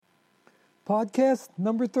Podcast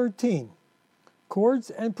number 13, Chords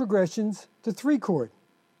and Progressions to 3-chord.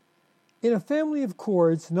 In a family of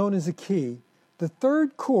chords known as a key, the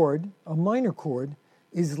third chord, a minor chord,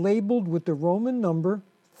 is labeled with the Roman number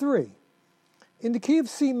 3. In the key of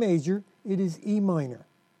C major, it is E minor.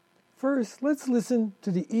 First, let's listen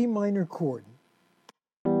to the E minor chord.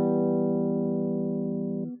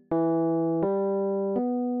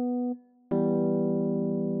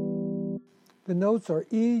 The notes are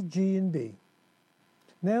E, G, and B.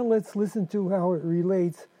 Now let's listen to how it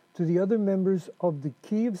relates to the other members of the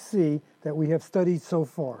key of C that we have studied so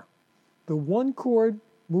far. The 1 chord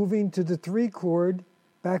moving to the 3 chord,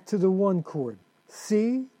 back to the 1 chord.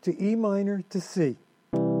 C to E minor to C.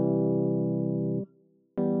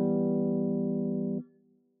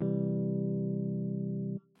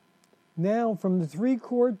 Now from the 3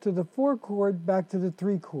 chord to the 4 chord, back to the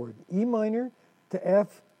 3 chord. E minor to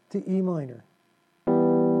F to E minor.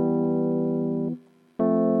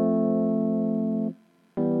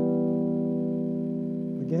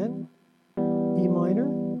 Again, E minor,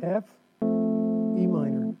 F, E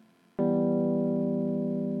minor.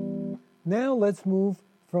 Now let's move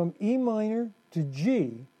from E minor to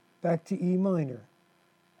G, back to E minor.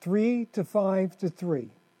 3 to 5 to 3. E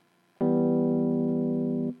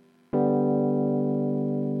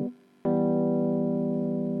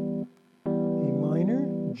minor,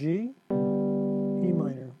 G, E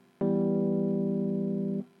minor.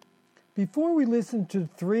 Before we listen to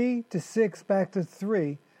 3 to 6 back to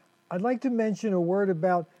 3, I'd like to mention a word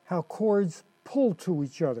about how chords pull to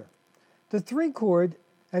each other. The 3 chord,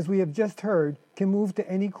 as we have just heard, can move to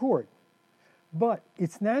any chord. But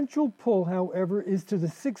its natural pull, however, is to the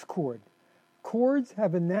 6 chord. Chords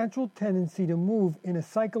have a natural tendency to move in a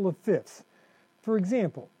cycle of fifths. For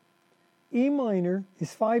example, E minor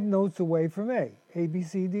is 5 notes away from A, B,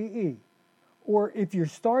 C, D, E. Or if you're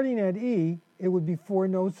starting at E, it would be 4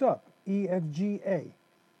 notes up, E, F, G, A.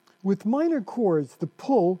 With minor chords, the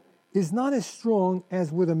pull is not as strong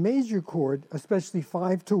as with a major chord, especially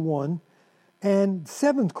 5 to 1, and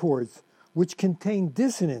 7th chords, which contain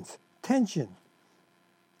dissonance, tension,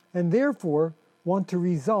 and therefore want to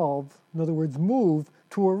resolve, in other words, move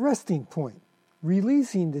to a resting point,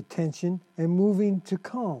 releasing the tension and moving to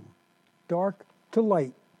calm, dark to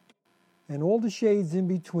light, and all the shades in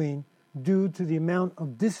between due to the amount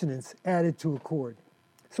of dissonance added to a chord.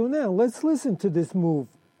 So now let's listen to this move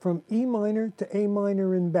from E minor to A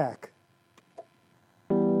minor and back.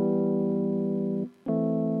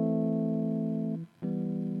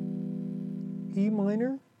 E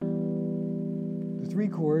minor, the 3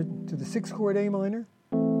 chord, to the 6 chord A minor,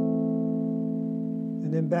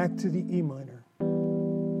 and then back to the E minor.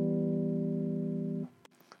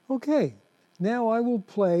 Okay, now I will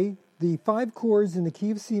play the 5 chords in the key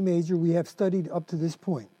of C major we have studied up to this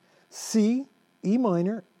point. C, E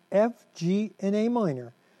minor, F, G, and A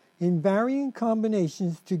minor, in varying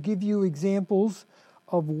combinations to give you examples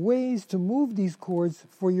of ways to move these chords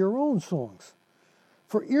for your own songs.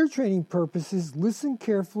 For ear training purposes, listen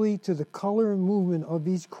carefully to the color and movement of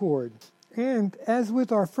each chord. And as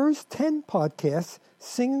with our first 10 podcasts,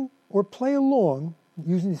 sing or play along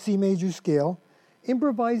using the C major scale,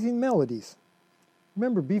 improvising melodies.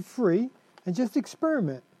 Remember, be free and just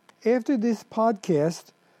experiment. After this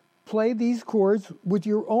podcast, play these chords with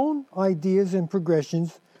your own ideas and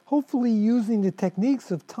progressions, hopefully using the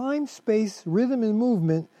techniques of time, space, rhythm, and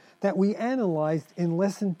movement that we analyzed in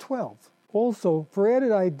Lesson 12. Also, for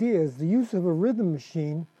added ideas, the use of a rhythm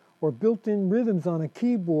machine or built-in rhythms on a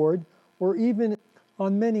keyboard or even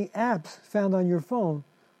on many apps found on your phone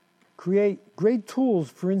create great tools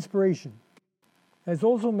for inspiration. As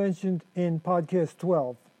also mentioned in Podcast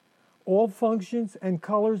 12, all functions and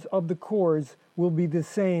colors of the chords will be the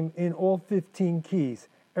same in all 15 keys.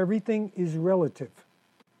 Everything is relative.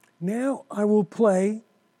 Now I will play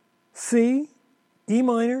C, E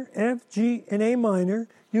minor, F, G, and A minor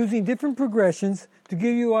using different progressions to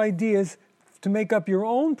give you ideas to make up your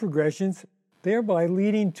own progressions, thereby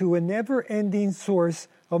leading to a never-ending source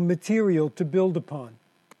of material to build upon.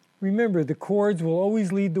 Remember, the chords will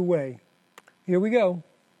always lead the way. Here we go.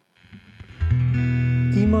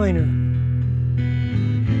 E minor,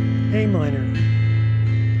 A minor,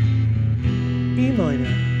 E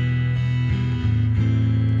minor,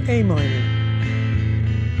 A minor.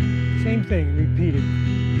 Same thing, repeated.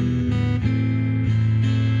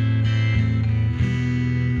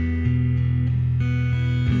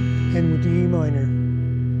 And with the E minor.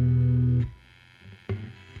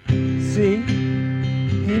 C,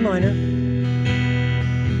 E minor,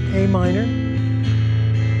 A minor,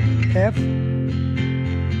 F,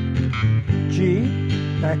 G,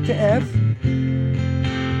 back to F,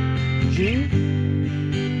 G,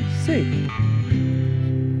 C.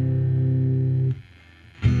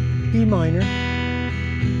 E minor,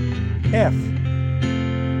 F,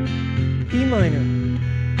 E minor,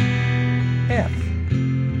 F,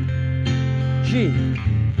 G,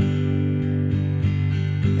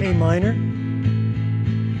 A minor,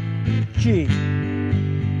 G,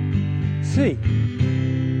 C,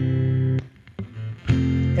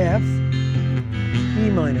 F, E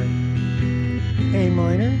minor, A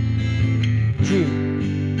minor, G,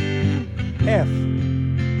 F,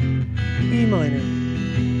 E minor,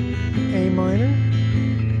 A minor,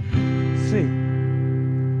 C.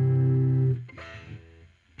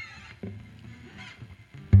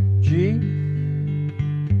 G,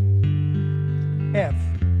 F,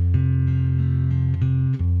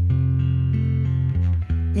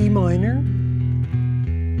 E minor,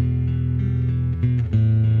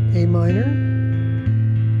 A minor,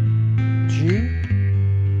 G,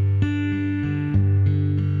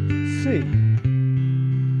 C.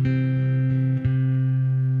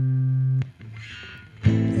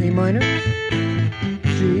 A minor,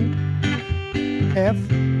 G, F,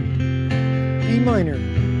 E minor,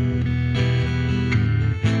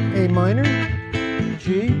 A minor,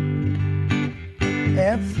 G,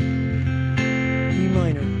 F, E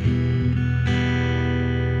minor.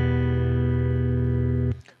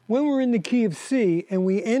 When we're in the key of C and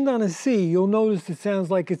we end on a C, you'll notice it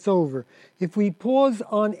sounds like it's over. If we pause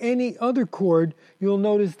on any other chord, you'll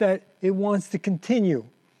notice that it wants to continue.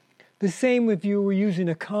 The same if you were using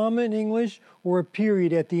a comma in English or a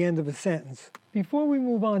period at the end of a sentence. Before we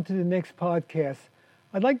move on to the next podcast,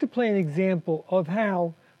 I'd like to play an example of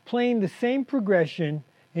how playing the same progression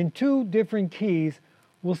in two different keys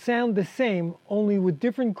will sound the same, only with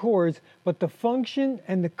different chords, but the function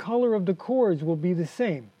and the color of the chords will be the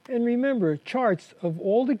same. And remember, charts of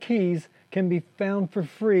all the keys can be found for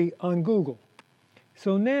free on Google.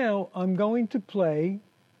 So now I'm going to play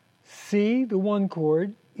C, the 1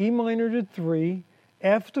 chord, E minor to 3,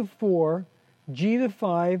 F to 4, G to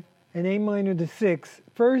 5, and A minor to 6,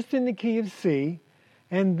 first in the key of C,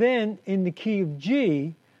 and then in the key of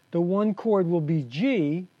G, the 1 chord will be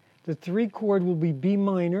G, the 3 chord will be B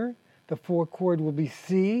minor, the 4 chord will be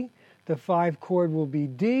C, the 5 chord will be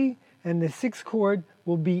D, and the 6 chord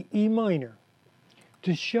will be E minor.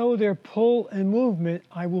 To show their pull and movement,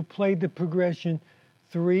 I will play the progression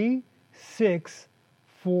 3, 6,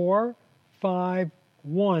 4, 5,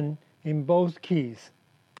 1 in both keys.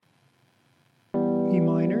 E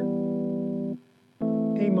minor,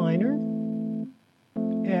 A minor,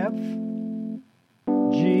 F,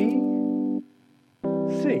 G,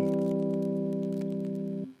 C.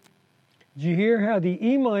 Did you hear how the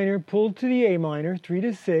E minor pulled to the A minor, 3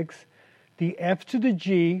 to 6, the F to the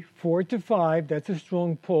G, 4 to 5, that's a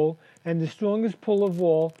strong pull, and the strongest pull of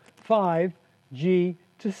all, 5, G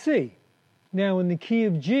to C. Now in the key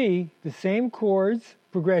of G, the same chords,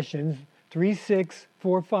 progressions, 3, 6,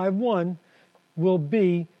 4, 5, 1, will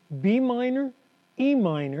be B minor, E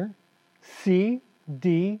minor, C,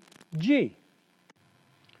 D, G.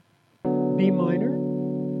 B minor,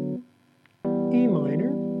 E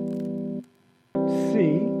minor,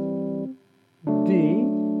 C, D,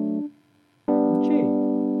 G.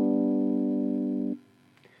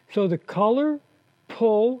 So the color,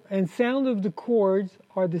 pull, and sound of the chords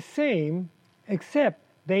are the same, except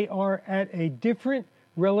they are at a different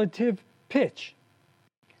relative pitch.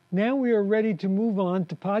 Now we are ready to move on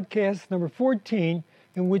to podcast number 14,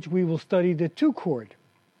 in which we will study the 2 chord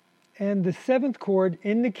and the 7th chord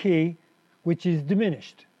in the key, which is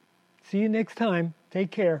diminished. See you next time.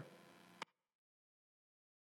 Take care.